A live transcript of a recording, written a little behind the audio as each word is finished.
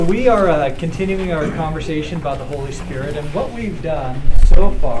We are continuing our conversation about the Holy Spirit, and what we've done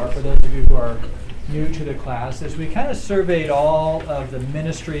so far, for those of you who are new to the class, is we kind of surveyed all of the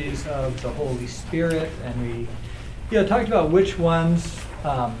ministries of the Holy Spirit, and we talked about which ones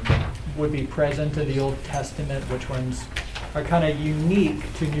would be present in the Old Testament, which ones are kind of unique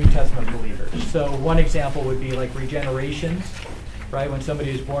to New Testament believers. So one example would be like regeneration, right? When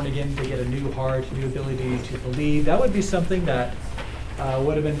somebody is born again, they get a new heart, new ability to believe. That would be something that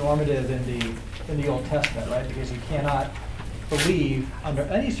would have been normative in the Old Testament, right? Because you cannot believe under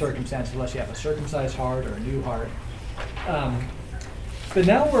any circumstance unless you have a circumcised heart or a new heart. But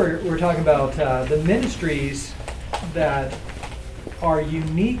now we're talking about the ministries that are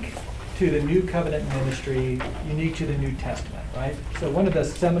unique to the New Covenant ministry, unique to the New Testament, right? So one of the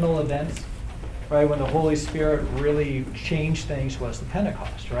seminal events, right, when the Holy Spirit really changed things was the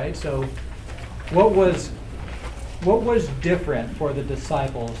Pentecost, right? So what was different for the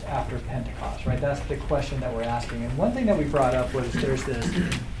disciples after Pentecost, right? That's the question that we're asking. And one thing that we brought up was there's this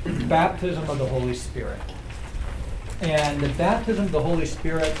baptism of the Holy Spirit. And the baptism of the Holy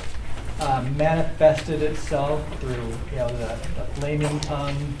Spirit manifested itself through the flaming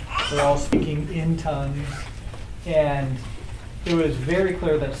tongue. They're all speaking in tongues. And it was very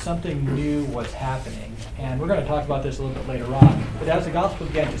clear that something new was happening. And we're going to talk about this a little bit later on. But as the gospel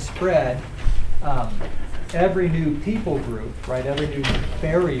began to spread, every new people group, right, every new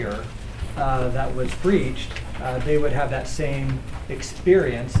barrier that was breached, they would have that same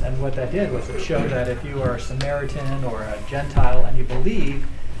experience. And what that did was it showed that if you are a Samaritan or a Gentile and you believe,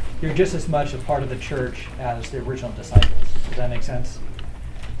 you're just as much a part of the church as the original disciples. Does that make sense?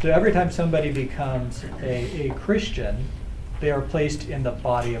 So every time somebody becomes a Christian, they are placed in the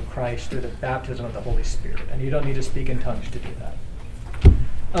body of Christ through the baptism of the Holy Spirit. And you don't need to speak in tongues to do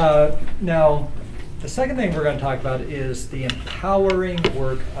that. Now, the second thing we're going to talk about is the empowering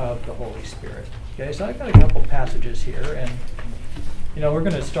work of the Holy Spirit. Okay, so I've got a couple passages here, and we're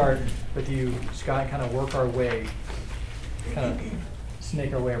going to start with you, Scott, kind of work our way, kind of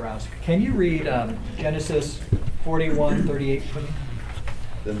snake our way around. So can you read Genesis 41:38 for me?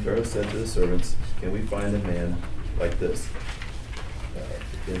 Then Pharaoh said to the servants, "Can we find a man like this,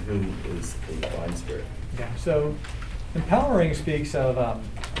 in whom is a divine spirit?" Okay, so empowering speaks of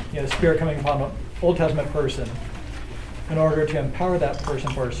the Spirit coming upon an Old Testament person in order to empower that person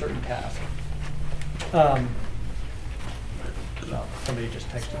for a certain task. Somebody just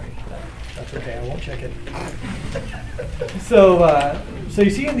texted me. That's okay, I won't check it. So you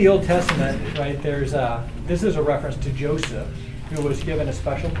see in the Old Testament, right, this is a reference to Joseph, who was given a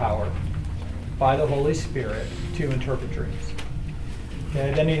special power by the Holy Spirit to interpret dreams.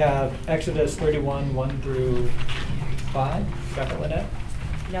 Okay, then you have Exodus 31, 1 through 5. Got that, Lynette?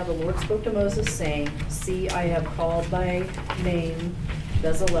 Now the Lord spoke to Moses, saying, "See, I have called by name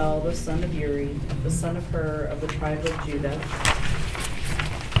Bezalel, the son of Uri, the son of Hur, of the tribe of Judah.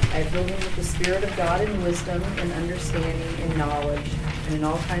 I have filled him with the Spirit of God in wisdom, in understanding, in knowledge, and in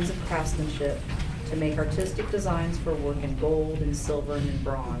all kinds of craftsmanship, to make artistic designs for work in gold, and silver, and in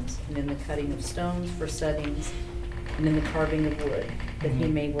bronze, and in the cutting of stones for settings, and in the carving of wood, that he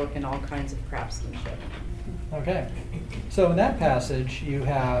may work in all kinds of craftsmanship." Okay, so in that passage you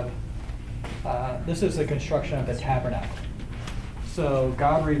have, this is the construction of the tabernacle. So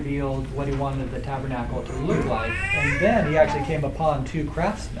God revealed what he wanted the tabernacle to look like, and then he actually came upon two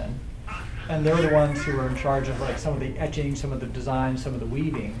craftsmen, and they're the ones who were in charge of like some of the etching, some of the design, some of the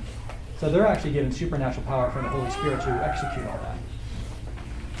weaving. So they're actually given supernatural power from the Holy Spirit to execute all that.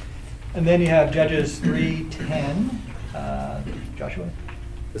 And then you have Judges 3:10, Joshua.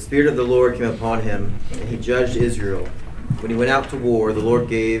 The Spirit of the Lord came upon him, and he judged Israel. When he went out to war, the Lord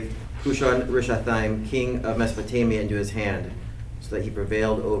gave Cushan-Rishathaim, king of Mesopotamia, into his hand, so that he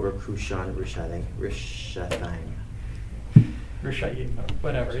prevailed over Cushan-Rishathaim. Rishayim,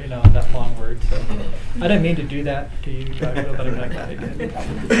 whatever, that long word. So I didn't mean to do that to you, Joshua, but I'm not glad I did.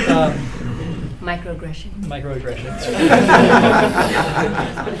 Microaggression.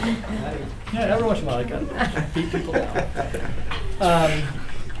 Yeah, every once in a while I gotta beat people down.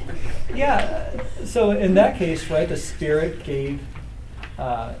 So in that case, right, the Spirit gave,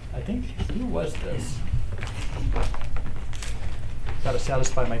 I think, who was this? Got to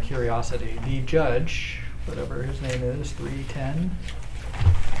satisfy my curiosity. The judge, whatever his name is, 3:10.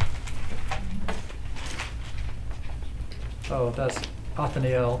 Oh, that's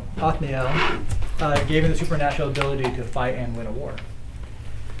Othniel. Gave him the supernatural ability to fight and win a war.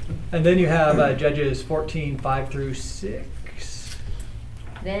 And then you have Judges 14:5 through 6.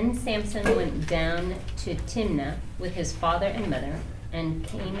 Then Samson went down to Timnah with his father and mother, and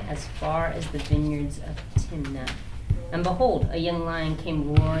came as far as the vineyards of Timnah. And behold, a young lion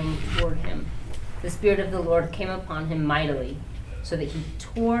came roaring toward him. The Spirit of the Lord came upon him mightily, so that he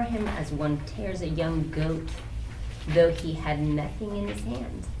tore him as one tears a young goat, though he had nothing in his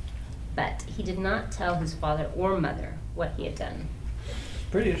hand. But he did not tell his father or mother what he had done.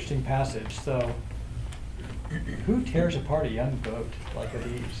 Pretty interesting passage. So, who tears apart a young goat like a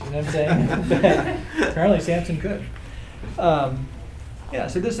these? You know what I'm saying? Apparently Samson could. Yeah,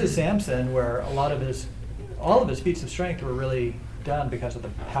 so this is Samson, where all of his feats of strength were really done because of the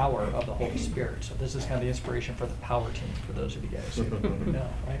power of the Holy Spirit. So this is kind of the inspiration for the power team, for those of you guys who know,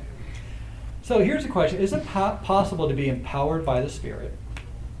 right? So here's a question. Is it possible to be empowered by the Spirit,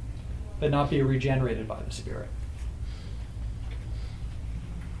 but not be regenerated by the Spirit?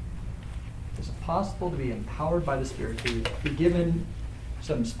 Is it possible to be empowered by the Spirit, to be given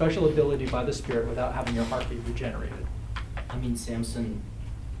some special ability by the Spirit without having your heart be regenerated? I mean, Samson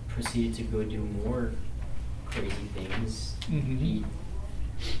proceeded to go do more crazy things. Mhm. He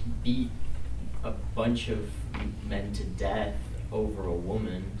beat a bunch of men to death over a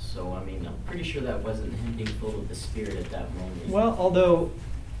woman. So, I mean, I'm pretty sure that wasn't him being filled with the Spirit at that moment. Well, although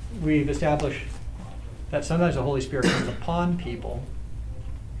we've established that sometimes the Holy Spirit comes upon people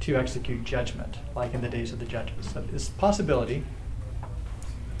to execute judgment, like in the days of the judges. So it's a possibility. I'm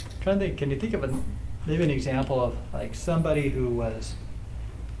trying to think, can you think of maybe an example of like somebody who was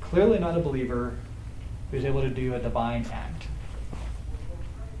clearly not a believer who was able to do a divine act?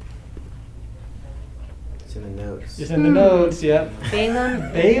 It's in the notes. It's in the notes, yep.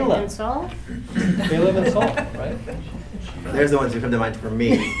 Balaam Balaam. and Saul? Balaam and Saul, right? There's the ones who come to mind for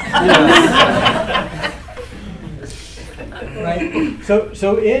me. Yeah. Right?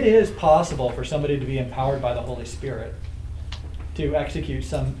 So it is possible for somebody to be empowered by the Holy Spirit to execute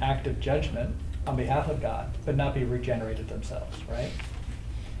some act of judgment on behalf of God, but not be regenerated themselves, right?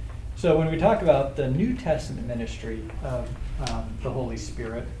 So when we talk about the New Testament ministry of the Holy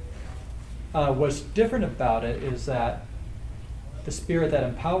Spirit, what's different about it is that the Spirit that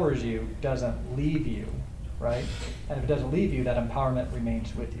empowers you doesn't leave you, right? And if it doesn't leave you, that empowerment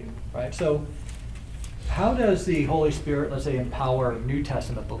remains with you, right? So how does the Holy Spirit, let's say, empower New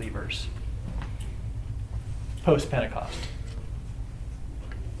Testament believers post-Pentecost?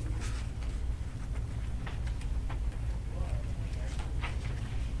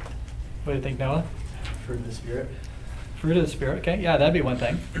 What do you think, Noah? Fruit of the Spirit. Fruit of the Spirit, okay. Yeah, that'd be one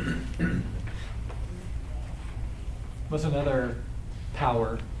thing. What's another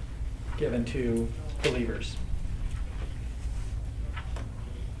power given to believers?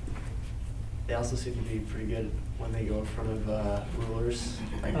 They also seem to be pretty good when they go in front of rulers.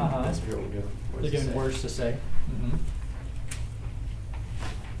 Like the Spirit will give words They're to given say. words to say. Mm-hmm.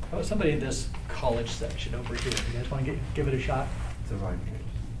 How about somebody in this college section over here? You guys want to give it a shot? Divine gifts.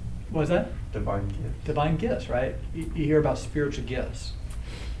 What was that? Divine gifts. Divine gifts, right? You hear about spiritual gifts.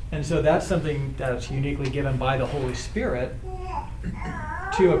 And so that's something that's uniquely given by the Holy Spirit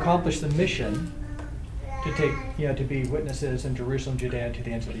to accomplish the mission to take, to be witnesses in Jerusalem, Judea, and to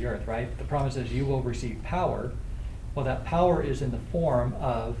the ends of the earth, right? The promise is you will receive power. Well, that power is in the form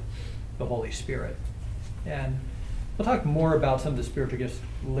of the Holy Spirit. And we'll talk more about some of the spiritual gifts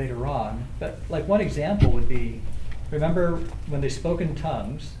later on. But like one example would be, remember when they spoke in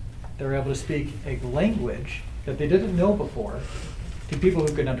tongues, they were able to speak a language that they didn't know before to people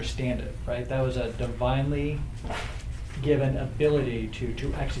who could understand it, right? That was a divinely given ability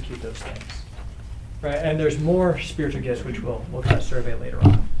to execute those things, right? And there's more spiritual gifts which we'll kind of survey later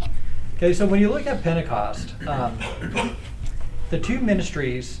on. Okay, so when you look at Pentecost, the two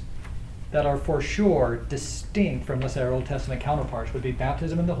ministries that are for sure distinct from, let's say, our Old Testament counterparts would be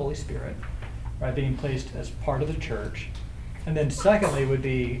baptism in the Holy Spirit, right, being placed as part of the church, and then secondly would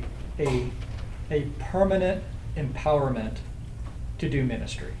be a permanent empowerment to do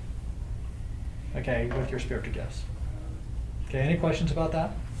ministry, okay, with your spiritual gifts. Okay, any questions about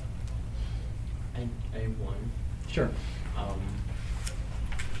that? I have one. Sure.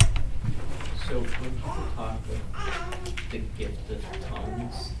 So when people talk of the gift of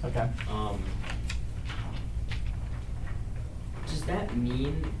tongues, Okay. Does that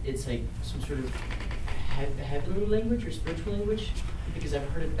mean it's like some sort of heavenly language or spiritual language? Because I've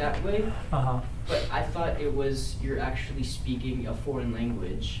heard it that way. Uh-huh. But I thought it was you're actually speaking a foreign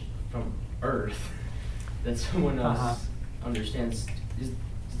language from Earth that someone else understands. Is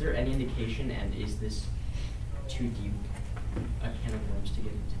there any indication, and is this too deep a can of worms to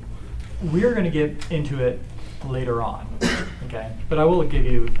get into? We're going to get into it later on, okay? But I will give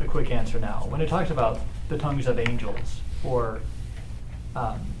you a quick answer now. When it talks about the tongues of angels, or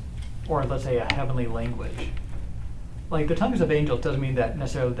let's say a heavenly language, like the tongues of angels doesn't mean that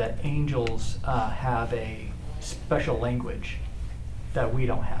necessarily that angels have a special language that we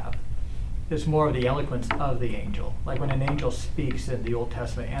don't have. It's more of the eloquence of the angel. Like when an angel speaks in the Old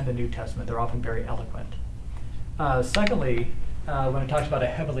Testament and the New Testament, they're often very eloquent. Secondly, when it talks about a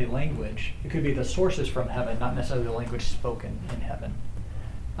heavenly language, it could be the sources from heaven, not necessarily the language spoken in heaven.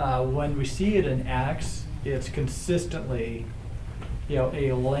 When we see it in Acts, it's consistently,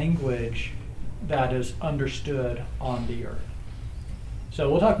 a language that is understood on the earth. So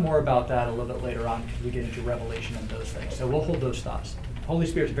we'll talk more about that a little bit later on because we get into Revelation and those things. So we'll hold those thoughts. Holy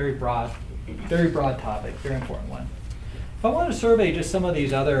Spirit's a very broad topic, very important one. If I want to survey just some of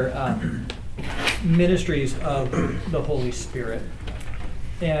these other ministries of the Holy Spirit,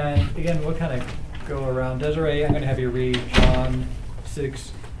 and again, we'll kind of go around. Desiree, I'm going to have you read John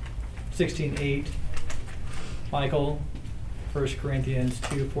 16:8. Michael, 1 Corinthians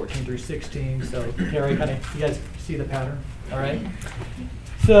 2:14 through 16. So, Carrie, you guys see the pattern? All right?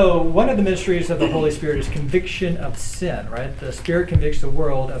 So, one of the ministries of the Holy Spirit is conviction of sin, right? The Spirit convicts the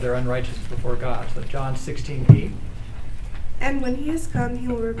world of their unrighteousness before God. So, John 16:8. And when he is come, he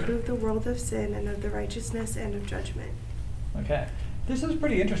will reprove the world of sin and of the righteousness and of judgment. Okay. This is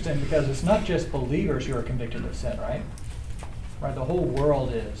pretty interesting because it's not just believers who are convicted of sin, right? Right. The whole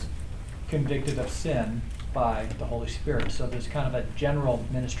world is convicted of sin by the Holy Spirit. So there's kind of a general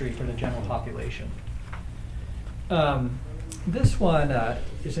ministry for the general population. This one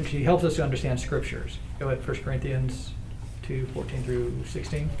essentially helps us to understand scriptures. Go ahead, 1 Corinthians 2:14 through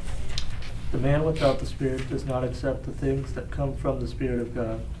 16. The man without the Spirit does not accept the things that come from the Spirit of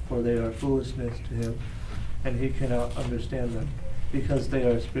God, for they are foolishness to him, and he cannot understand them, because they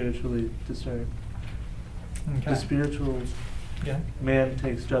are spiritually discerned. Okay. The spiritual Yeah. man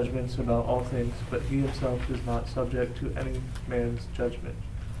takes judgments about all things, but he himself is not subject to any man's judgment.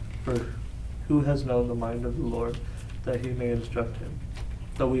 For who has known the mind of the Lord, that he may instruct him?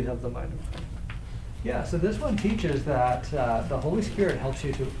 Though we have the mind of Christ. Yeah, so this one teaches that the Holy Spirit helps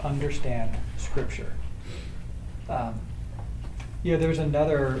you to understand Scripture. There's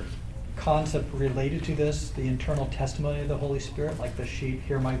another concept related to this, the internal testimony of the Holy Spirit, like the sheep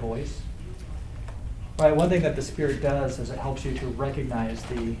hear my voice. Right, one thing that the Spirit does is it helps you to recognize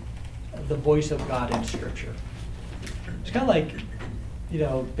the voice of God in Scripture. It's kind of like,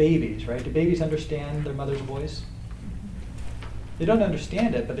 babies, right? Do babies understand their mother's voice? They don't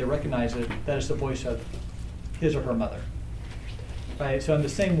understand it, but they recognize it, that it's the voice of his or her mother. Right? So in the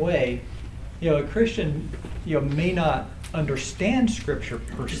same way, a Christian, may not understand Scripture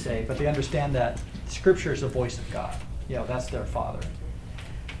per se, but they understand that Scripture is the voice of God. That's their Father.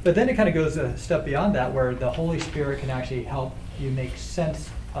 But then it kind of goes a step beyond that, where the Holy Spirit can actually help you make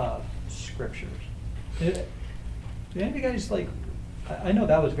sense of Scriptures. Did any of you guys I know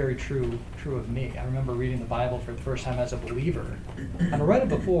that was very true of me. I remember reading the Bible for the first time as a believer. And I read it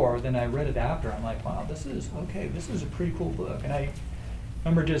before, then I read it after. I'm like, wow, this is a pretty cool book. And I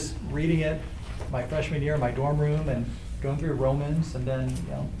remember just reading it my freshman year in my dorm room and going through Romans and then,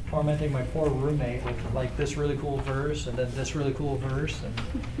 tormenting my poor roommate with this really cool verse and then this really cool verse. And,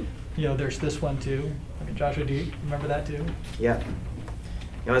 there's this one too. I mean, Joshua, do you remember that too? Yeah.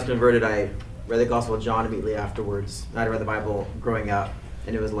 When I was converted, I read the Gospel of John immediately afterwards. I'd read the Bible growing up,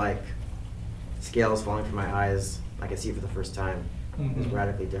 and it was like scales falling from my eyes. I could see for the first time. It was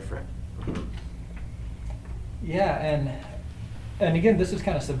radically different. Yeah, and again, this is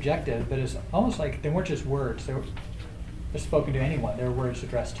kind of subjective, but it's almost like they weren't just words. They're spoken to anyone. They were words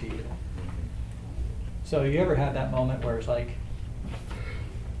addressed to you. So you ever had that moment where it's like,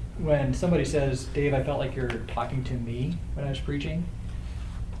 when somebody says, Dave, I felt like you're talking to me when I was preaching?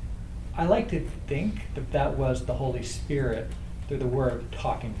 I like to think that was the Holy Spirit through the Word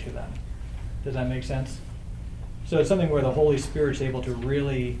talking to them. Does that make sense? So it's something where the Holy Spirit is able to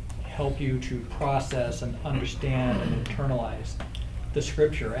really help you to process and understand and internalize the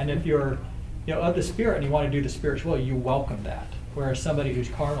Scripture. And if you're of the Spirit and you want to do the Spirit's will, you welcome that. Whereas somebody who's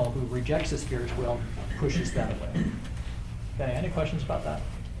carnal, who rejects the Spirit's will, pushes that away. Okay, any questions about that?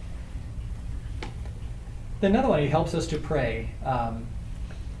 Another one, he helps us to pray.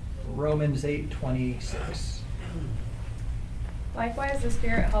 Romans 8:26. Likewise, the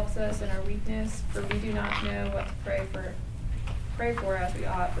Spirit helps us in our weakness, for we do not know what to pray for as we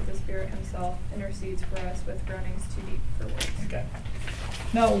ought, but the Spirit himself intercedes for us with groanings too deep for words. Okay.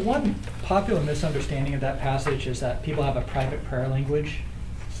 Now, one popular misunderstanding of that passage is that people have a private prayer language,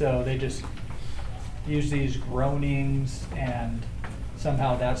 so they just use these groanings, and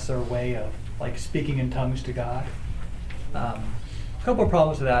somehow that's their way of speaking in tongues to God. A couple of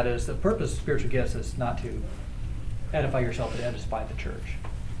problems with that is the purpose of spiritual gifts is not to edify yourself, but edify the church.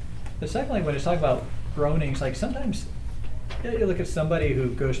 But secondly, when it's talking about groanings, sometimes You look at somebody who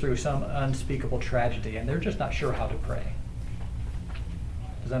goes through some unspeakable tragedy and they're just not sure how to pray.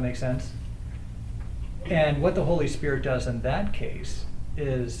 Does that make sense? And what the Holy Spirit does in that case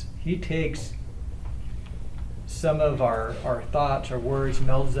is he takes some of our thoughts, our words,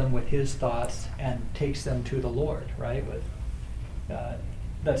 melds them with his thoughts and takes them to the Lord, right?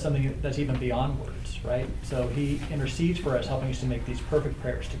 That's something that's even beyond words, right? So he intercedes for us, helping us to make these perfect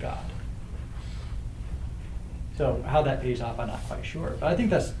prayers to God. So how that pays off, I'm not quite sure. But I think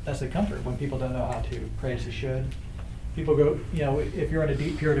that's the comfort when people don't know how to pray as they should. People go, if you're in a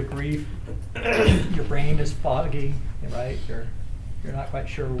deep period of grief, your brain is foggy, right? You're not quite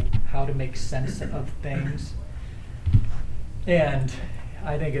sure how to make sense of things. And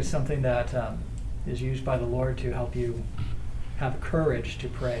I think it's something that is used by the Lord to help you have courage to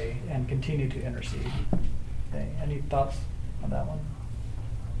pray and continue to intercede. Okay. Any thoughts on that one?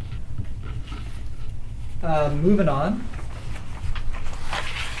 Moving on.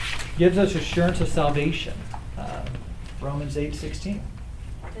 Gives us assurance of salvation. Romans 8:16.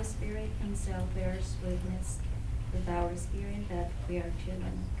 The Spirit himself bears witness with our spirit that we are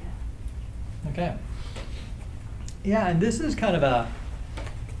children of God. Okay. Yeah, and this is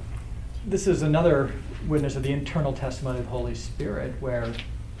another witness of the internal testimony of the Holy Spirit, where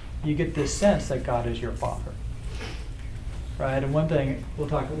you get this sense that God is your Father. Right? And one thing, we'll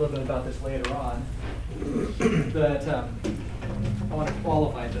talk a little bit about this later on, but I want to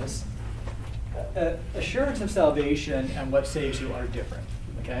qualify this. Assurance of salvation and what saves you are different.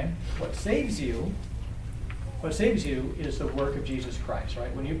 Okay? What saves you is the work of Jesus Christ,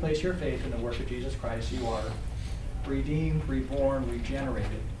 right? When you place your faith in the work of Jesus Christ, you are redeemed, reborn,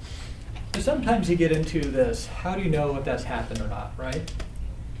 regenerated. So sometimes you get into this, how do you know if that's happened or not, right?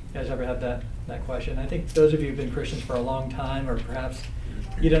 You guys ever had that question? I think those of you who've been Christians for a long time, or perhaps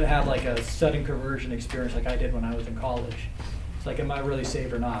you didn't have like a sudden conversion experience like I did when I was in college. It's like, am I really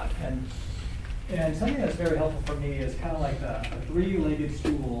saved or not? And something that's very helpful for me is kind of like a three-legged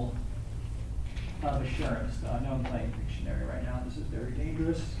stool of assurance. I know I'm playing dictionary right now. This is very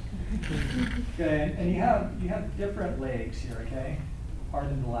dangerous. Okay, and you have different legs here. Okay,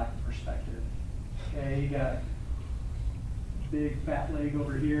 pardon the lack of perspective. Okay, you got big fat leg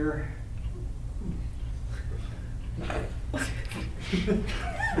over here. You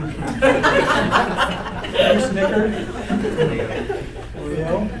snickered?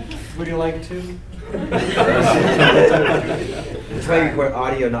 Leo, would you like to? That's why you record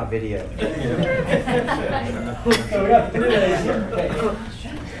audio, not video. So we got 3 legs here. Okay.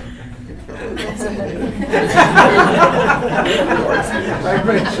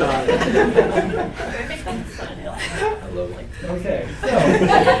 Great shot. Okay, so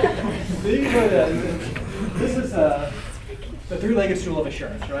this is the 3-legged stool of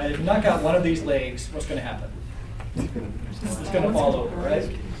assurance, right? If you knock out one of these legs, what's going to happen? It's going to fall over, right?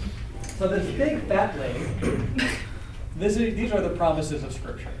 So this big fat leg, these are the promises of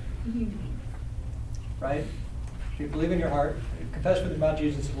Scripture, right? If you believe in your heart, confess with your mouth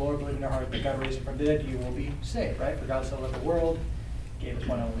Jesus is Lord, believe in your heart that God raised him from the dead, you will be saved, right? For God so loved the world, gave his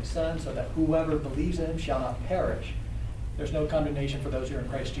one and only Son, so that whoever believes in him shall not perish. There's no condemnation for those who are in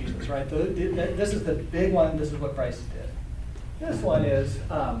Christ Jesus, right? This is the big one. This is what Christ did. This one is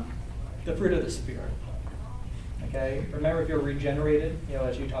the fruit of the Spirit. Okay? Remember, if you're regenerated,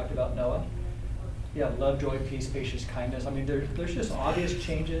 as you talked about Noah, you have love, joy, peace, patience, kindness. I mean, there's just obvious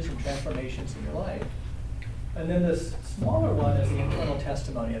changes and transformations in your life. And then this smaller one is the internal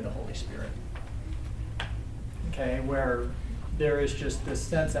testimony of the Holy Spirit. Okay? Where there is just this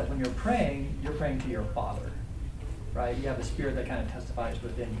sense that when you're praying to your Father. Right? You have the Spirit that kind of testifies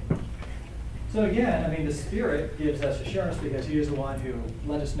within you. So again, I mean, the Spirit gives us assurance because he is the one who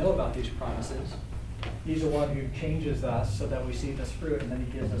let us know about these promises. He's the one who changes us so that we see this fruit, and then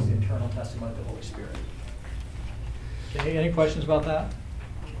he gives us the internal testimony of the Holy Spirit. Okay, any questions about that?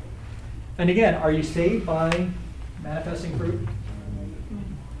 And again, are you saved by manifesting fruit?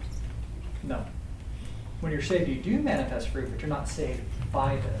 No. When you're saved, you do manifest fruit, but you're not saved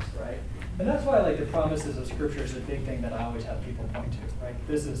by this, right? And that's why, like, the promises of Scripture is a big thing that I always have people point to, right?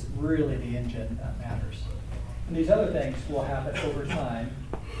 This is really the engine that matters. And these other things will happen over time.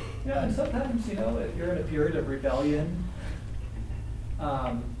 And sometimes, if you're in a period of rebellion,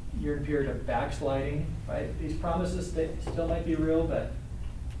 you're in a period of backsliding, right? These promises still might be real, but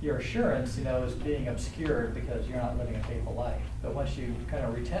your assurance, is being obscured because you're not living a faithful life. But once you kind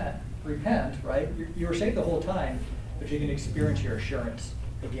of repent, right? You were saved the whole time, but you can experience your assurance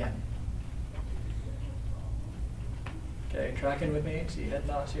again. Okay, tracking with me? See head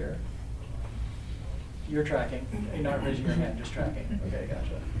nods here. You're tracking. You're not raising your hand, just tracking. Okay,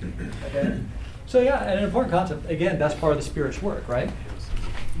 gotcha. Okay. So yeah, and an important concept. Again, that's part of the Spirit's work, right?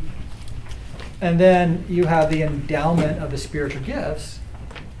 And then you have the endowment of the spiritual gifts.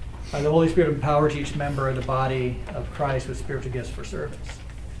 The Holy Spirit empowers each member of the body of Christ with spiritual gifts for service.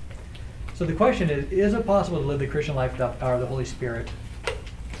 So the question is it possible to live the Christian life without the power of the Holy Spirit?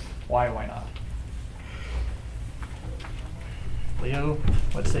 Why or why not? Leo,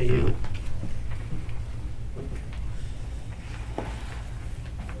 what say you?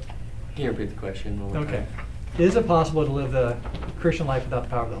 Can you repeat the question one more Okay. time? Is it possible to live the Christian life without the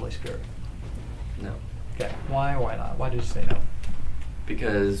power of the Holy Spirit? No. Okay. Why or why not? Why did you say no?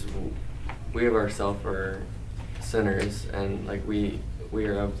 Because we of ourselves are sinners, and like we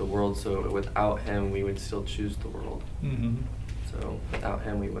are of the world, so without him we would still choose the world. Mm-hmm. So without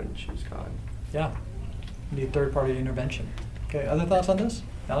him we wouldn't choose God. Yeah. Need third-party intervention. Okay. Other thoughts on this?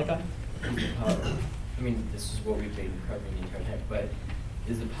 Malachi? I mean, this is what we've been covering the entire time, but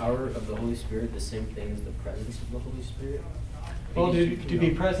is the power of the Holy Spirit the same thing as the presence of the Holy Spirit? Well, Because to you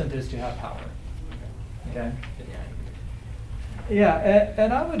be know- present is to have power. Okay. Then, Yeah,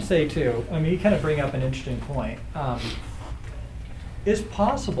 and I would say too, I mean, you kind of bring up an interesting point. It's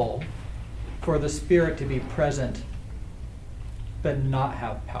possible for the Spirit to be present but not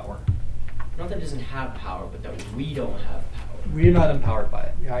have power. Not that it doesn't have power, but that we don't have power. We're not empowered by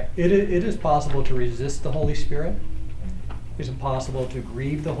it. Right? It is possible to resist the Holy Spirit. It is possible to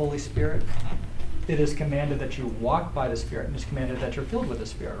grieve the Holy Spirit. It is commanded that you walk by the Spirit, and it's commanded that you're filled with the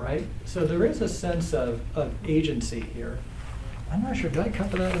Spirit, right? So there is a sense of agency here. I'm not sure, did I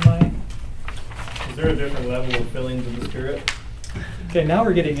cover that in my... Is there a different level of fillings of the Spirit? Okay, now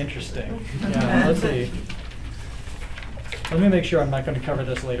we're getting interesting. Yeah, let's see. Let me make sure I'm not going to cover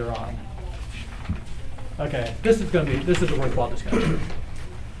this later on. Okay, this is a worthwhile discussion.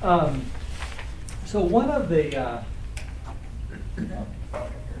 So one of the,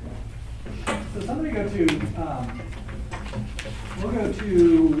 so somebody go to, we'll go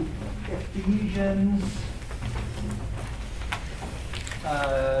to Ephesians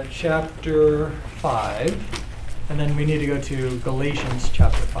chapter 5, and then we need to go to Galatians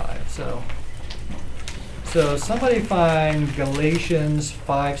chapter 5. So somebody find Galatians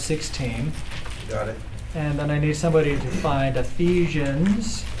 5:16. Got it. And then I need somebody to find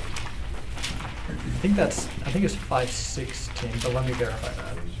Ephesians. I think it's 5:16, but let me verify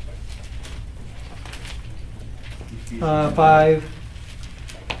that.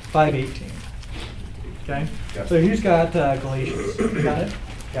 5:18. Okay. Yep. So who's got Galatians? You got it?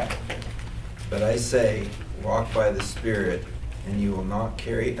 Okay. But I say, walk by the Spirit, and you will not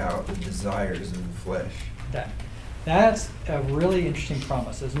carry out the desires of the flesh. That's a really interesting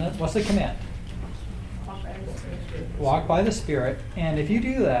promise, isn't it? What's the command? Walk by the Spirit, and if you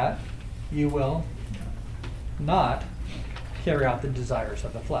do that, you will not carry out the desires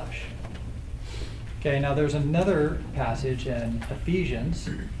of the flesh. Okay, now there's another passage in Ephesians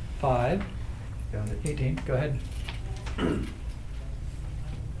 5:18. Go ahead.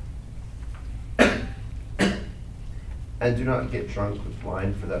 And do not get drunk with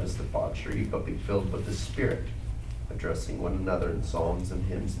wine, for that is debauchery, but be filled with the Spirit, addressing one another in psalms and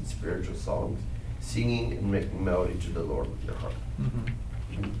hymns and spiritual songs, singing and making melody to the Lord with your heart.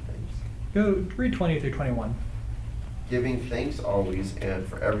 Giving thanks. Go read 20 through 21. Giving thanks always and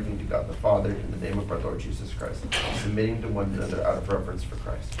for everything to God the Father in the name of our Lord Jesus Christ, submitting to one another out of reverence for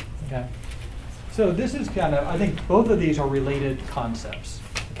Christ. Okay. So this is kind of, I think both of these are related concepts.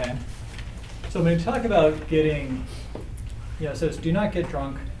 Okay. So when we talk about getting, it says, do not get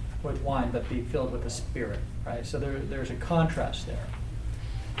drunk with wine, but be filled with the Spirit, right? So there's a contrast there.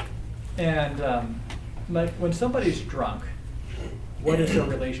 And like when somebody's drunk, what is their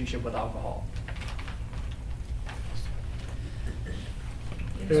relationship with alcohol?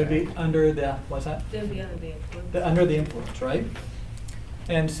 It would be under the, what's that? They'll be under the influence. Under the influence, right?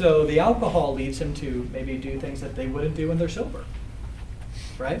 And so the alcohol leads them to maybe do things that they wouldn't do when they're sober,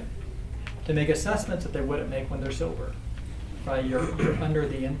 right? To make assessments that they wouldn't make when they're sober, right? You're under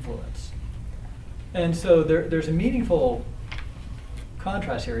the influence. And so there's a meaningful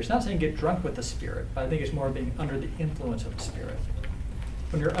contrast here. It's not saying get drunk with the Spirit, but I think it's more being under the influence of the Spirit.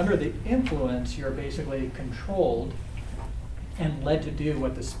 When you're under the influence, you're basically controlled and led to do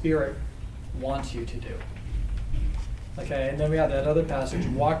what the Spirit wants you to do. Okay, and then we have that other passage,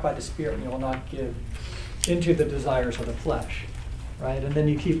 walk by the Spirit and you will not give into the desires of the flesh. Right? And then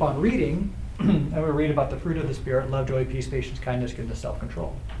you keep on reading, and we read about the fruit of the Spirit, love, joy, peace, patience, kindness, goodness,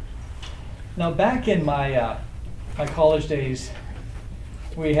 self-control. Now back in my college days,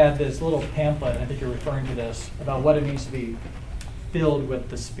 we had this little pamphlet, I think you're referring to this, about what it means to be filled with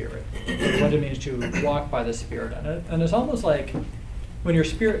the Spirit, what it means to walk by the Spirit. And it's almost like when you're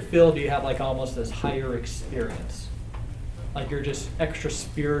Spirit filled, you have like almost this higher experience. Like you're just extra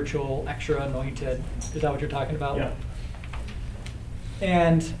spiritual, extra anointed. Is that what you're talking about? Yeah.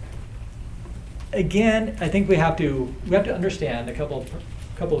 And again, I think we have to understand a couple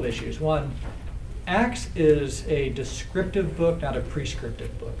of issues. One, Acts is a descriptive book, not a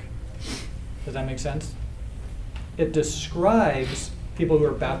prescriptive book. Does that make sense? It describes people who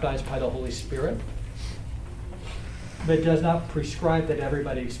are baptized by the Holy Spirit, but it does not prescribe that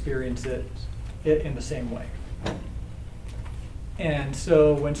everybody experiences it in the same way. And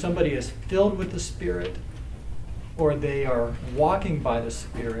so when somebody is filled with the Spirit, or they are walking by the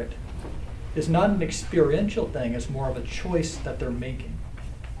Spirit, it's not an experiential thing, it's more of a choice that they're making.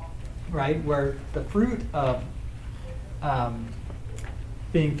 Right? Where the fruit of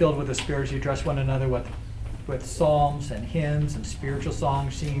being filled with the Spirit is you address one another with psalms and hymns and spiritual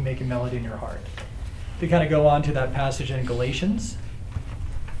songs, singing, making melody in your heart. To kind of go on to that passage in Galatians,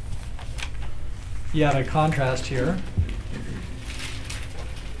 you have a contrast here.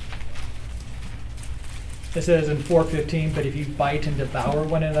 It says in 4:15, but if you bite and devour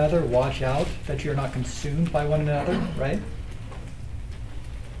one another, watch out that you're not consumed by one another, right?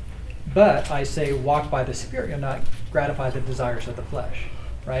 But I say, walk by the Spirit, you'll not gratify the desires of the flesh,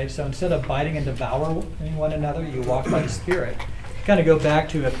 right? So instead of biting and devouring one another, you walk by the Spirit. Kind of go back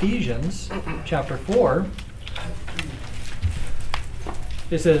to Ephesians chapter 4.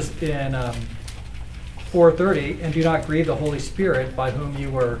 It says in 4:30, and do not grieve the Holy Spirit, by whom you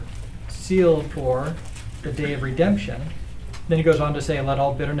were sealed for the day of redemption. Then he goes on to say, let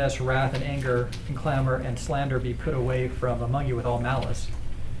all bitterness, wrath, and anger, and clamor, and slander be put away from among you with all malice.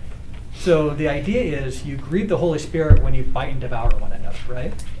 So the idea is you grieve the Holy Spirit when you bite and devour one another,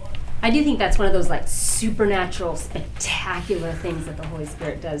 right? I do think that's one of those like supernatural, spectacular things that the Holy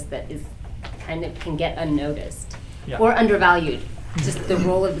Spirit does that is kind of can get unnoticed or undervalued. Just the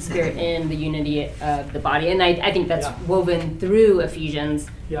role of the Spirit in the unity of the body. And I think that's woven through Ephesians.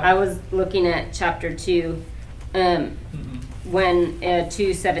 Yeah. I was looking at chapter 2, when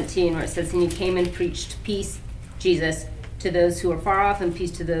 2:17, where it says, and he came and preached peace, Jesus, to those who were far off, and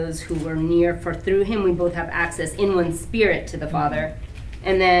peace to those who were near. For through him we both have access in one Spirit to the Father.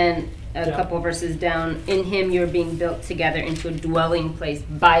 And then a couple verses down, in him you're being built together into a dwelling place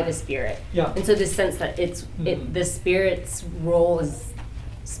by the Spirit. Yeah. And so this sense that the Spirit's role is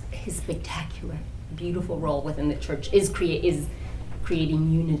his spectacular, beautiful role within the church is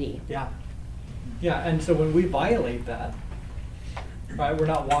creating unity. Yeah. Yeah, and so when we violate that, right, we're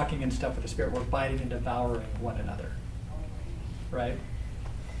not walking in step with the Spirit, we're biting and devouring one another. Right?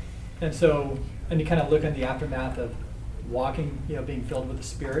 And so, and you kind of look in the aftermath of walking, being filled with the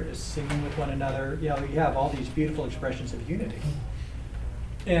Spirit, is singing with one another. You have all these beautiful expressions of unity.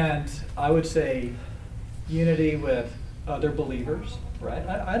 And I would say unity with other believers, right?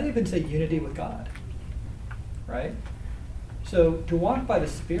 I'd even say unity with God, right? So to walk by the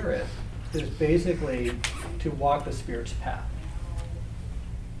Spirit is basically to walk the Spirit's path.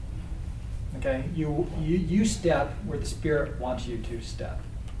 Okay? You step where the Spirit wants you to step.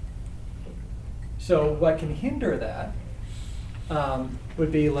 So what can hinder that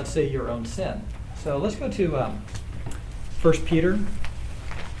would be, let's say, your own sin. So let's go to 1 Peter.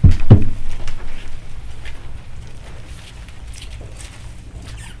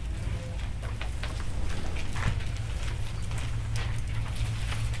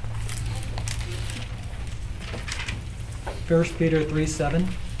 First Peter 3:7.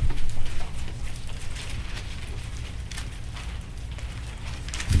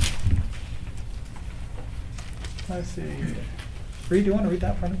 Let's see. Bree, do you want to read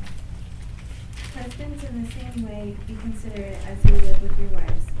that for me? Husbands, in the same way, be considerate as you live with your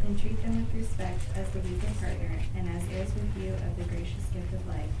wives, and treat them with respect as the weaker partner, and as heirs with you of the gracious gift of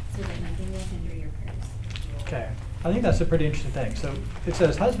life, so that nothing will hinder your prayers. Okay. I think that's a pretty interesting thing. So it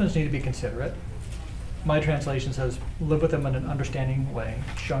says husbands need to be considerate. My translation says live with them in an understanding way,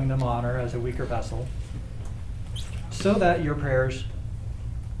 showing them honor as a weaker vessel, so that your prayers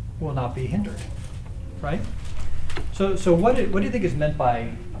will not be hindered. Right? So what do you think is meant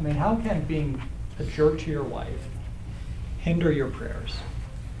by, how can being a jerk to your wife hinder your prayers?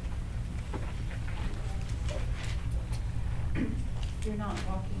 You're not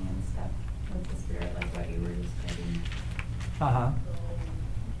walking in step with the Spirit like what you were just studying. Uh-huh.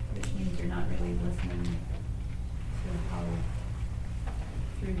 Which means you're not really listening to how,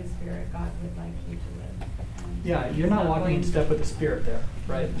 through the Spirit, God would like you to live. And yeah, you're not walking in step with the Spirit there,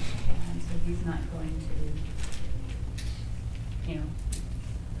 right? And so he's not going to,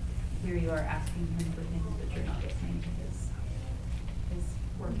 here you are asking him for things, but you're not listening to his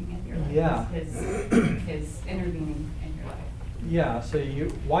working in your life. Yeah. His intervening in your life. Yeah, so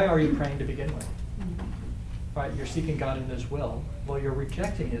why are you praying to begin with? Mhm. Right, you're seeking God in His will. Well, you're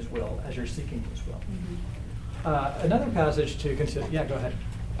rejecting His will as you're seeking His will. Another passage to consider, yeah, go ahead.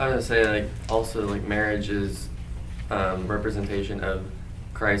 I was gonna say, like, also, like, marriage is representation of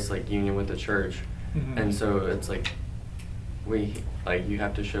Christ's, like, union with the church. Mhm. And so it's like, you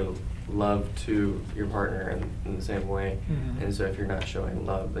have to show love to your partner in the same way. Mhm. And so if you're not showing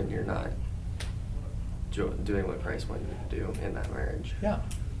love, then you're not doing what Christ wanted you to do in that marriage. Yeah.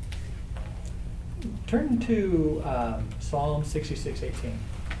 Turn to Psalm 66:18.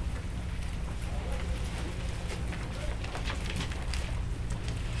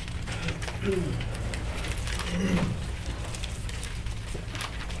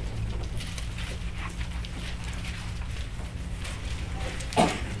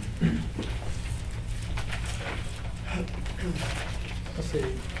 Let's see.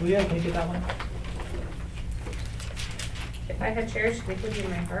 Leah, can you get that one? If I had cherished iniquity in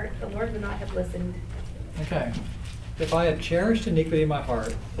my heart, the Lord would not have listened. Okay. If I had cherished iniquity in my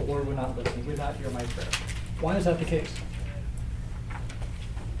heart, the Lord would not listen. He would not hear my prayer. Why is that the case?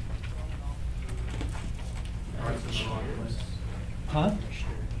 Your heart's in the wrong place. Huh?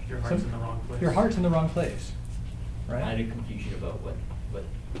 Your heart's in the wrong place. Your heart's in the wrong place, right? I had a confusion about what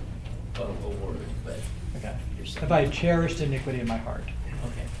a word, but Okay. you're saying. If I had cherished iniquity in my heart.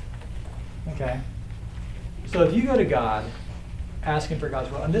 Okay. Okay. So if you go to God asking for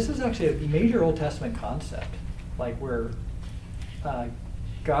God's will, and this is actually a major Old Testament concept, like where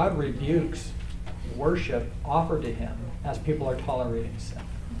God rebukes worship offered to Him as people are tolerating sin.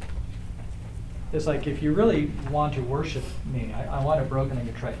 It's like, if you really want to worship me, I want a broken and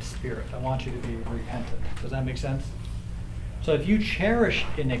contrite spirit. I want you to be repentant. Does that make sense? So if you cherish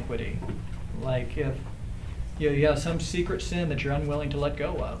iniquity, like if you have some secret sin that you're unwilling to let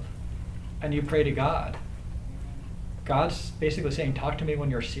go of, and you pray to God, God's basically saying, talk to me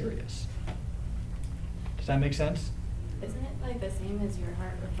when you're serious. Does that make sense? Isn't it like the same as your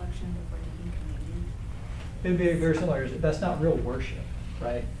heart reflection before taking communion? It'd be very similar. That's not real worship,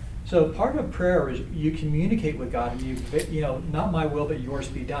 right? So part of prayer is you communicate with God, and you know, not my will, but yours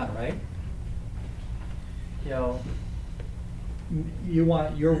be done, right? You know, you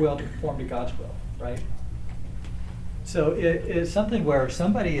want your will to conform to God's will, right? So it's something where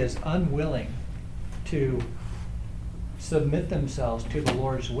somebody is unwilling to submit themselves to the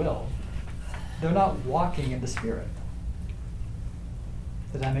Lord's will. They're not walking in the Spirit.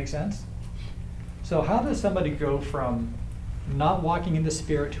 Does that make sense? So how does somebody go from not walking in the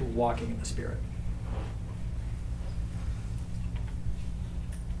Spirit to walking in the Spirit?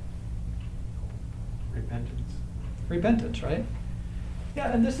 Repentance. Repentance, right?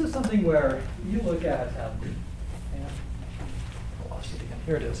 Yeah, and this is something where you look at, I lost it again.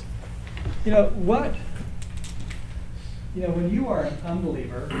 Here it is. You know, when you are an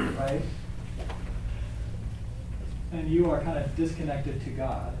unbeliever, right, and you are kind of disconnected to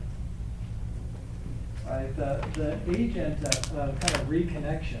God, right, the agent of kind of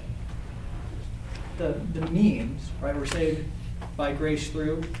reconnection, the means, right, we're saved by grace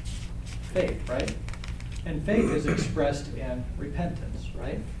through faith, right? And faith is expressed in repentance,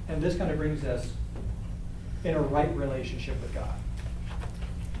 right? And this kind of brings us in a right relationship with God.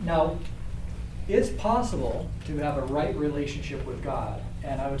 Now, it's possible to have a right relationship with God,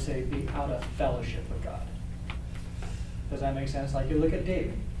 and I would say be out of fellowship with God. Does that make sense? Like, you look at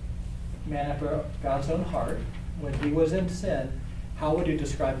David, man after God's own heart. When he was in sin, how would you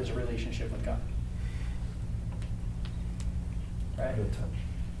describe his relationship with God? Right?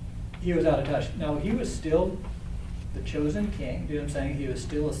 He was out of touch. Now, he was still the chosen king. You know what I'm saying? He was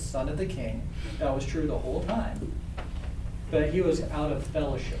still a son of the king. That was true the whole time. But he was out of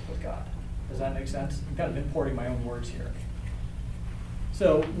fellowship with God. Does that make sense? I'm kind of importing my own words here.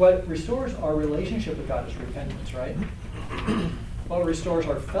 So what restores our relationship with God is repentance, right? What restores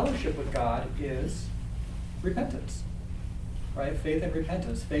our fellowship with God is repentance, right? Faith and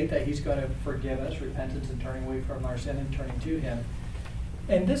repentance. Faith that He's going to forgive us, repentance and turning away from our sin and turning to Him.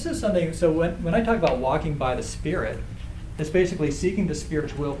 And this is something, so when I talk about walking by the Spirit, it's basically seeking the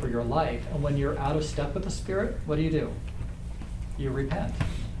Spirit's will for your life. And when you're out of step with the Spirit, what do? You repent,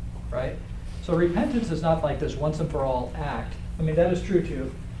 right? So repentance is not like this once and for all act. I mean, that is true to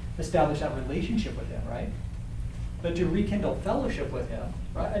establish that relationship with Him, right? But to rekindle fellowship with Him,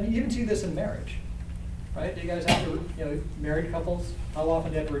 right? And you even see this in marriage, right? Do you guys have to, married couples, how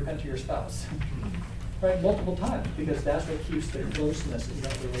often do you have to repent to your spouse? Right, multiple times, because that's what keeps the closeness in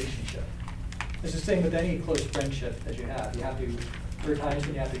that relationship. It's the same with any close friendship that you have. You have to There are times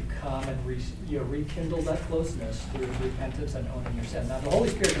when you have to come and rekindle that closeness through repentance and owning your sin. Now, the Holy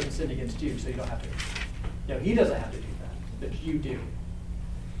Spirit doesn't sin against you, so you don't have to. He doesn't have to do that, but you do.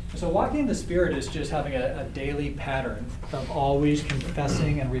 So walking in the Spirit is just having a daily pattern of always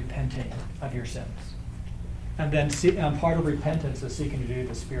confessing and repenting of your sins. And then part of repentance is seeking to do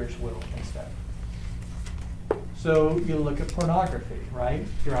the Spirit's will instead. So you look at pornography, right?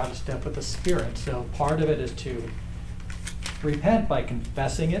 You're out of step with the Spirit. So part of it is to repent by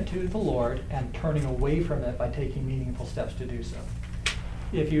confessing it to the Lord and turning away from it by taking meaningful steps to do so.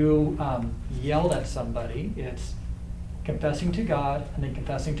 If you yelled at somebody, it's confessing to God and then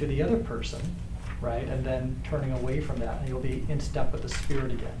confessing to the other person, right? And then turning away from that, and you'll be in step with the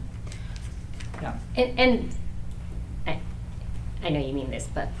Spirit again. Yeah. And I know you mean this,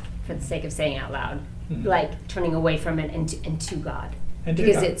 but for the sake of saying it out loud, Mhm. like turning away from it and to God. And to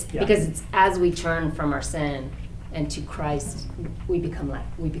because God, it's yeah. because it's as we turn from our sin and to Christ, we become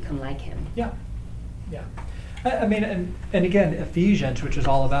like Him. Yeah, yeah. I mean, and again, Ephesians, which is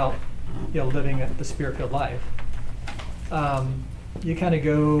all about living the Spirit-filled life. You kind of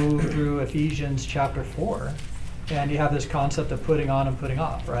go through Ephesians chapter 4, and you have this concept of putting on and putting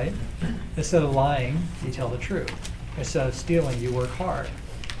off, right? Instead of lying, you tell the truth. Instead of stealing, you work hard.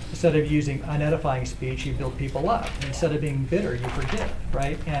 Instead of using unedifying speech, you build people up. Instead of being bitter, you forgive,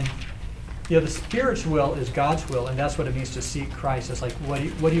 right? And the Spirit's will is God's will, and that's what it means to seek Christ. It's like, what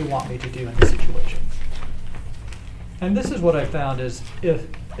do you want me to do in this situation? And this is what I found is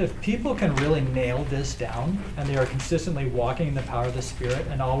if people can really nail this down, and they are consistently walking in the power of the Spirit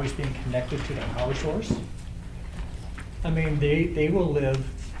and always being connected to the power source, I mean, they will live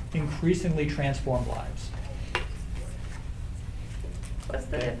increasingly transformed lives. What's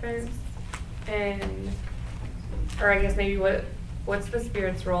the difference in, or I guess maybe what's the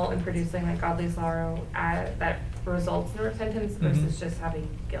Spirit's role in producing like godly sorrow that results in repentance versus just having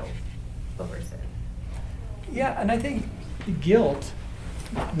guilt over sin? Yeah, and I think guilt,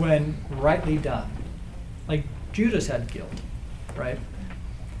 when rightly done, like Judas had guilt, right?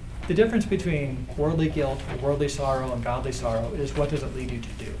 The difference between worldly guilt, or worldly sorrow, and godly sorrow is what does it lead you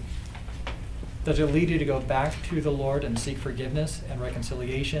to do? Does it lead you to go back to the Lord and seek forgiveness and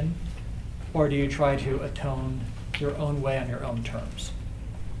reconciliation? Or do you try to atone your own way on your own terms?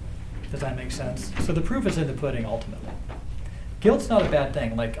 Does that make sense? So the proof is in the pudding, ultimately. Guilt's not a bad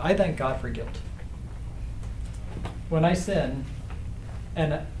thing. Like, I thank God for guilt. When I sin,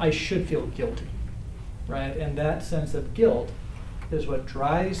 and I should feel guilty, right? And that sense of guilt is what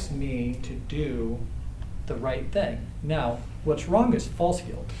drives me to do the right thing. Now, what's wrong is false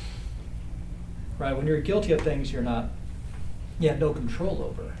guilt. Right, when you're guilty of things you have no control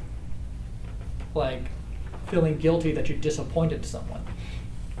over. Like feeling guilty that you disappointed someone.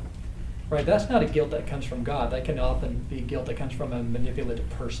 Right, that's not a guilt that comes from God. That can often be guilt that comes from a manipulative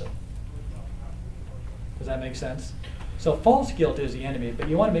person. Does that make sense? So false guilt is the enemy, but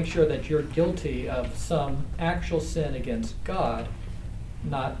you want to make sure that you're guilty of some actual sin against God,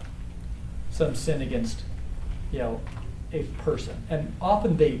 not some sin against, a person. And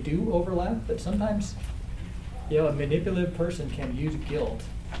often they do overlap, but sometimes, a manipulative person can use guilt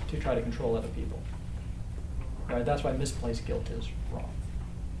to try to control other people. All right, that's why misplaced guilt is wrong.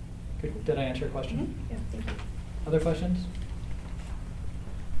 Did I answer your question? Mm-hmm. Yeah, thank you. Other questions?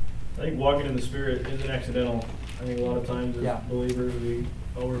 I think walking in the Spirit isn't accidental. I think a lot of times as believers,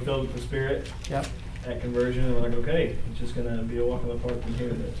 we're filled with the Spirit at conversion, and we're like, okay, it's just going to be a walk in the park from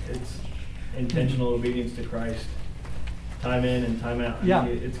here. It's intentional obedience to Christ. Time in and time out. I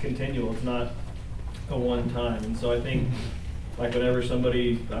mean, it's continual. It's not a one time. And so I think, like whenever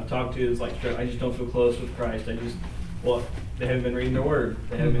somebody I've talked to is like, I just don't feel close with Christ. They haven't been reading their word.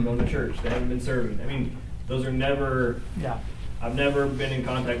 They haven't been going to church. They haven't been serving. I mean, those are never. Yeah. I've never been in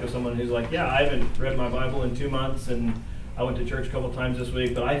contact with someone who's like, I haven't read my Bible in 2 months, and I went to church a couple times this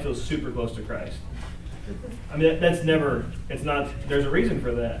week, but I feel super close to Christ. I mean, that's never. It's not. There's a reason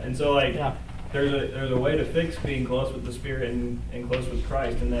for that. And so there's a way to fix being close with the Spirit and close with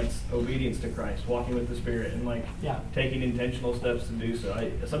Christ, and that's obedience to Christ, walking with the Spirit, and taking intentional steps to do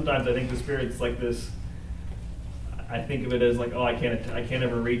so. Sometimes I think the Spirit's like this. I think of it as like, I can't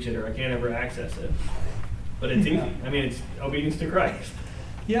ever reach it, or I can't ever access it. But it's easy. I mean, it's obedience to Christ.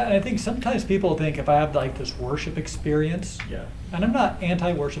 Yeah, and I think sometimes people think if I have like this worship experience, and I'm not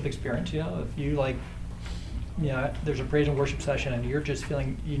anti-worship experience. If you there's a praise and worship session and you're just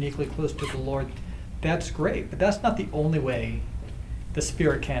feeling uniquely close to the Lord, that's great. But that's not the only way the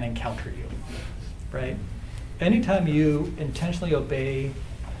Spirit can encounter you, right? Anytime you intentionally obey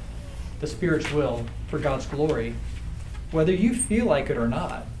the Spirit's will for God's glory, whether you feel like it or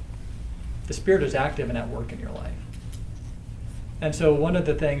not, the Spirit is active and at work in your life. And so one of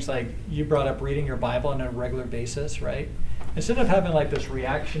the things, like you brought up reading your Bible on a regular basis, right? Instead of having like this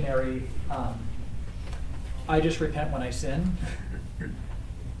reactionary, I just repent when I sin,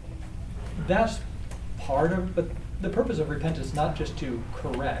 that's part of, but the purpose of repentance is not just to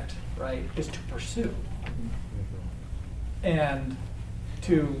correct, right? It's to pursue. And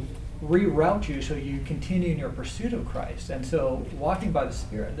to reroute you so you continue in your pursuit of Christ. And so walking by the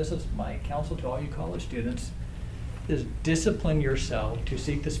Spirit, this is my counsel to all you college students, is discipline yourself to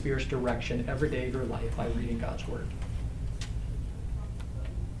seek the Spirit's direction every day of your life by reading God's Word.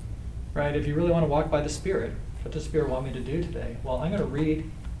 Right? If you really want to walk by the Spirit, what does the Spirit want me to do today? Well, I'm going to read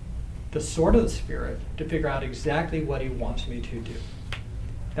the sword of the Spirit to figure out exactly what He wants me to do.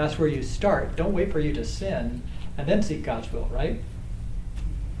 That's where you start. Don't wait for you to sin and then seek God's will, right?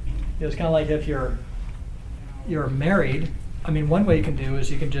 It's kind of like if you're married. I mean, one way you can do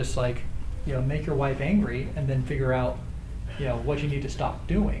is you can just like, make your wife angry and then figure out, what you need to stop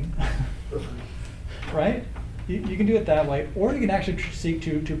doing, right? You can do it that way, or you can actually seek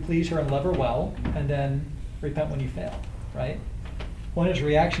to please her and love her well, and then repent when you fail, right? One is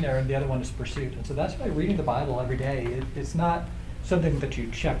reactionary and the other one is pursuit. And so that's why reading the Bible every day, it's not something that you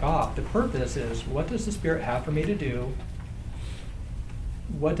check off. The purpose is, what does the Spirit have for me to do?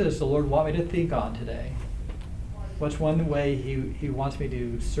 What does the Lord want me to think on today? What's one way He wants me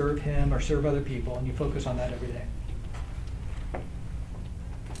to serve Him or serve other people? And you focus on that every day.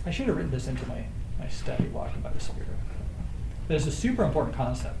 I should have written this into my study, walking by the Spirit. But it's a super important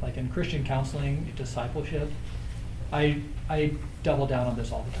concept. Like in Christian counseling, discipleship, I double down on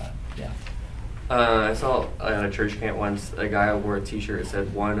this all the time. Yeah. I saw at a church camp once, a guy wore a t-shirt that said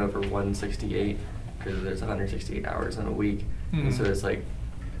 1/168, because there's 168 hours in a week. Mm-hmm. And so it's like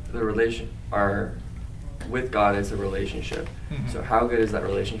with God is a relationship. Mm-hmm. So how good is that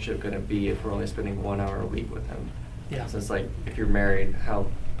relationship going to be if we're only spending 1 hour a week with Him? Yeah. So it's like, if you're married,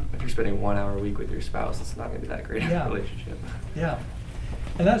 if you're spending 1 hour a week with your spouse, it's not going to be that great of a relationship. Yeah.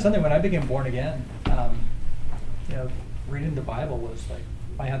 And that's something when I became born again, reading the Bible was like,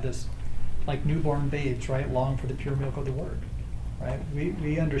 I had this, like newborn babes, right, long for the pure milk of the Word, right?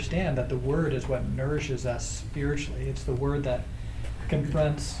 We understand that the Word is what nourishes us spiritually. It's the Word that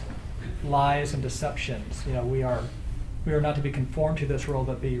confronts lies and deceptions. We are not to be conformed to this world,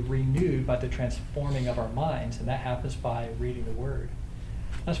 but be renewed by the transforming of our minds, and that happens by reading the Word.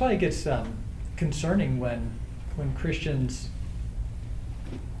 That's why it gets concerning when Christians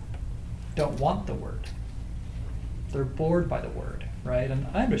don't want the Word. They're bored by the Word, right? And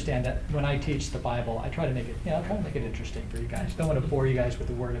I understand that when I teach the Bible, I try to make it, interesting for you guys. Don't want to bore you guys with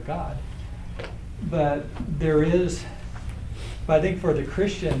the Word of God. But I think for the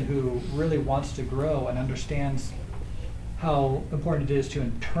Christian who really wants to grow and understands how important it is to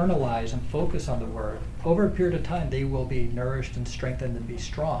internalize and focus on the Word, over a period of time they will be nourished and strengthened and be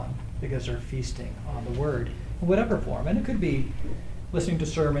strong because they're feasting on the Word in whatever form. And it could be listening to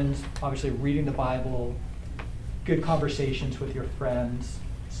sermons, obviously reading the Bible, good conversations with your friends,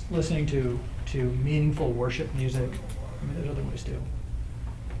 listening to meaningful worship music. I mean, there's other ways too.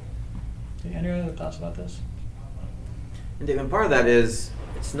 Any other thoughts about this? And David, part of that is,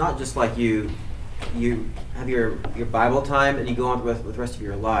 it's not just like you have your Bible time and you go on with the rest of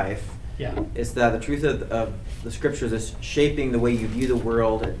your life. Yeah. It's that the truth of the Scriptures is shaping the way you view the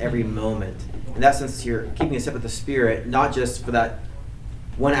world at every moment. In that sense, you're keeping a step with the Spirit, not just for that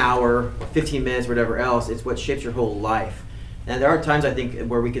 1 hour, 15 minutes, whatever else. It's what shapes your whole life. And there are times, I think,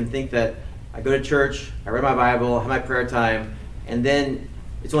 where we can think that I go to church, I read my Bible, have my prayer time, and then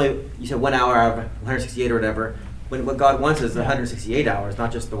it's only, you said 1 hour out of 168 or whatever, when what God wants is 168 hours,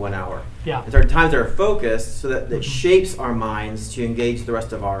 not just the 1 hour. Yeah. And there are times that are focused so that it shapes our minds to engage the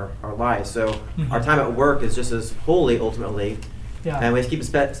rest of our lives. So our time at work is just as holy, ultimately. Yeah. And we have to keep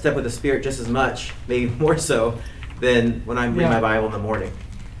a step with the Spirit just as much, maybe more so, than when I'm reading my Bible in the morning.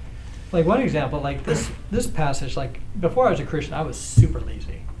 Like one example, like this passage, like before I was a Christian, I was super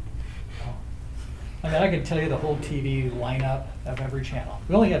lazy. I mean, I could tell you the whole TV lineup of every channel.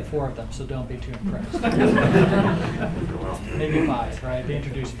 We only had 4 of them, so don't be too impressed. Maybe 5, right? They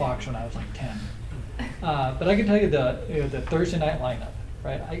introduced Fox when I was like 10. But I can tell you the Thursday night lineup,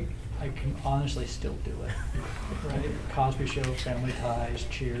 right? I can honestly still do it, right? Cosby Show, Family Ties,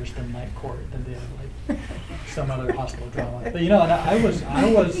 Cheers, then Night Court, then they have like some other hospital drama. But and I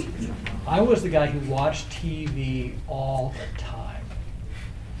was the guy who watched TV all the time.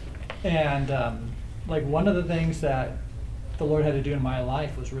 And like one of the things that the Lord had to do in my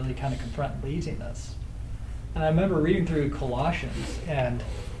life was really kind of confront laziness. And I remember reading through Colossians and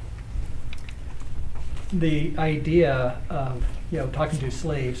the idea of talking to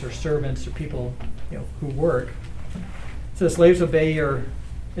slaves or servants or people who work. So slaves, obey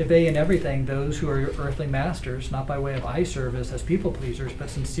in everything those who are your earthly masters, not by way of eye service as people pleasers,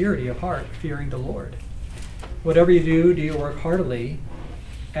 but sincerity of heart, fearing the Lord. Whatever you do you work heartily,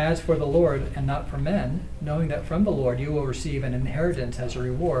 as for the Lord and not for men, knowing that from the Lord you will receive an inheritance as a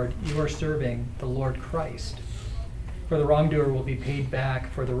reward. You are serving the Lord Christ. For the wrongdoer will be paid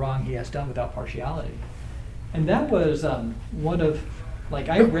back for the wrong he has done without partiality. And that was one of, like,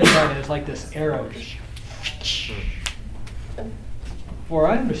 I read that as like this arrow. For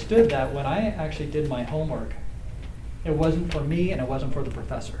I understood that when I actually did my homework, it wasn't for me and it wasn't for the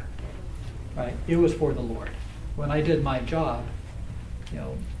professor, right? It was for the Lord. When I did my job,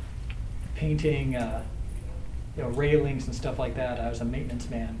 painting, railings and stuff like that, I was a maintenance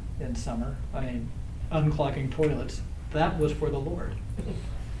man in summer. I mean, unclogging toilets. That was for the Lord.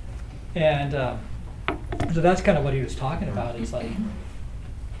 And so that's kind of what he was talking about. It's like,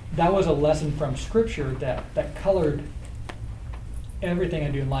 that was a lesson from Scripture that colored everything I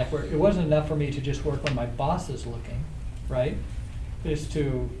do in life, where it wasn't enough for me to just work when my boss is looking, right? Is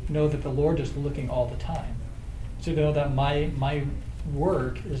to know that the Lord is looking all the time. To know that my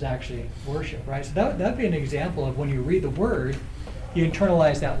work is actually worship, right? So that'd be an example of when you read the Word, you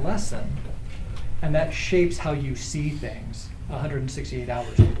internalize that lesson, and that shapes how you see things 168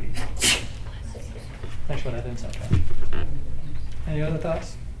 hours a week. Thanks for that insight, Josh. Any other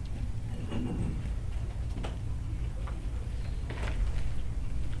thoughts?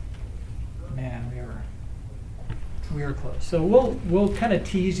 Man, we are close. So we'll kind of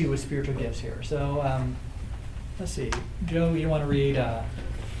tease you with spiritual gifts here. So let's see, Joe, you want to read?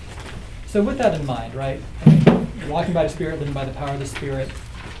 So with that in mind, right? Walking by the Spirit, living by the power of the Spirit.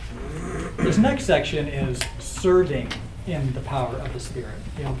 This next section is serving in the power of the Spirit.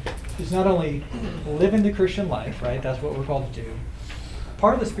 It's not only living the Christian life, right? That's what we're called to do.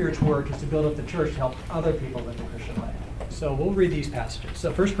 Part of the Spirit's work is to build up the church to help other people live the Christian life. So we'll read these passages.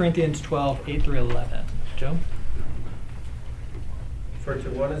 So 1 Corinthians 12, 8 through 11. Joe? For to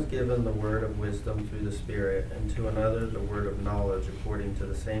one is given the word of wisdom through the Spirit, and to another the word of knowledge according to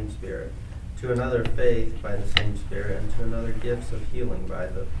the same Spirit, to another faith by the same Spirit, and to another gifts of healing by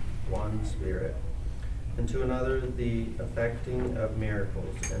the one Spirit, and to another the effecting of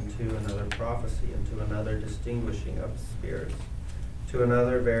miracles, and to another prophecy, and to another distinguishing of spirits, to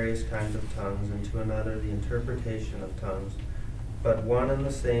another various kinds of tongues, and to another the interpretation of tongues. But one and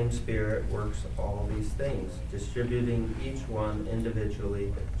the same Spirit works all these things, distributing each one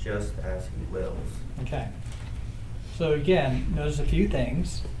individually just as he wills. Okay. So again, notice a few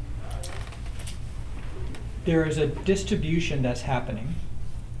things. There is a distribution that's happening.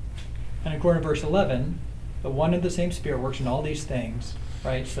 And according to verse 11, the one and the same Spirit works in all these things,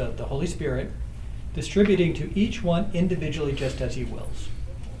 right? So the Holy Spirit distributing to each one individually just as he wills.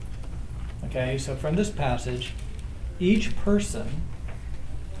 Okay, so from this passage, each person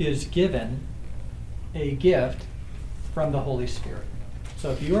is given a gift from the Holy Spirit.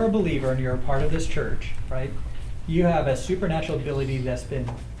 So if you are a believer and you're a part of this church, right, you have a supernatural ability that's been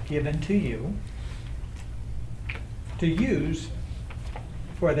given to you to use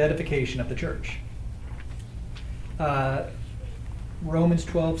for the edification of the church. Romans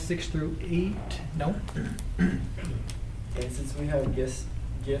 12, 6 through 8. No? And since we have gifts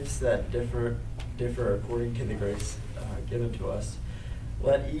that differ according to the grace given to us,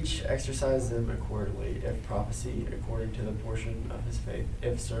 let each exercise them accordingly. If prophecy, according to the portion of his faith.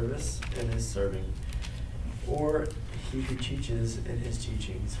 If service, in his serving. Or he who teaches in his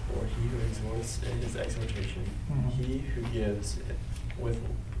teachings. Or he who exhorts in his exhortation. Mm-hmm. He who gives with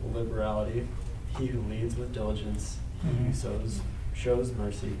liberality. He who leads with diligence. He who shows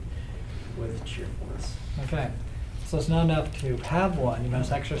mercy with cheerfulness. Okay. So it's not enough to have one, you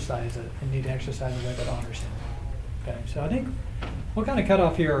must exercise it, and need to exercise it in a way that honors him. Okay, so I think we'll kind of cut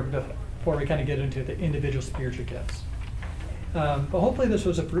off here before we kind of get into the individual spiritual gifts. But hopefully this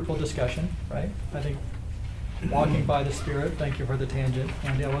was a fruitful discussion, right? I think walking by the Spirit, thank you for the tangent.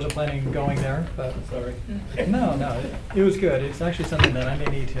 And I wasn't planning on going there, but sorry. No, it was good. It's actually something that I may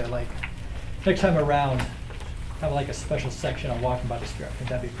need to, like, next time around, have like a special section on walking by the Spirit. I think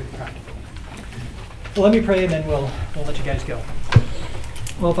that'd be pretty practical. Well, let me pray and then we'll let you guys go.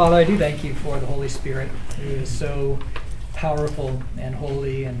 Well, Father, I do thank you for the Holy Spirit, who is so powerful and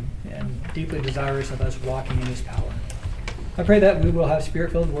holy and deeply desirous of us walking in his power. I pray that we will have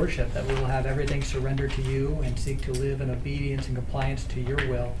Spirit-filled worship, that we will have everything surrendered to you and seek to live in obedience and compliance to your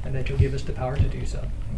will, and that you'll give us the power to do so.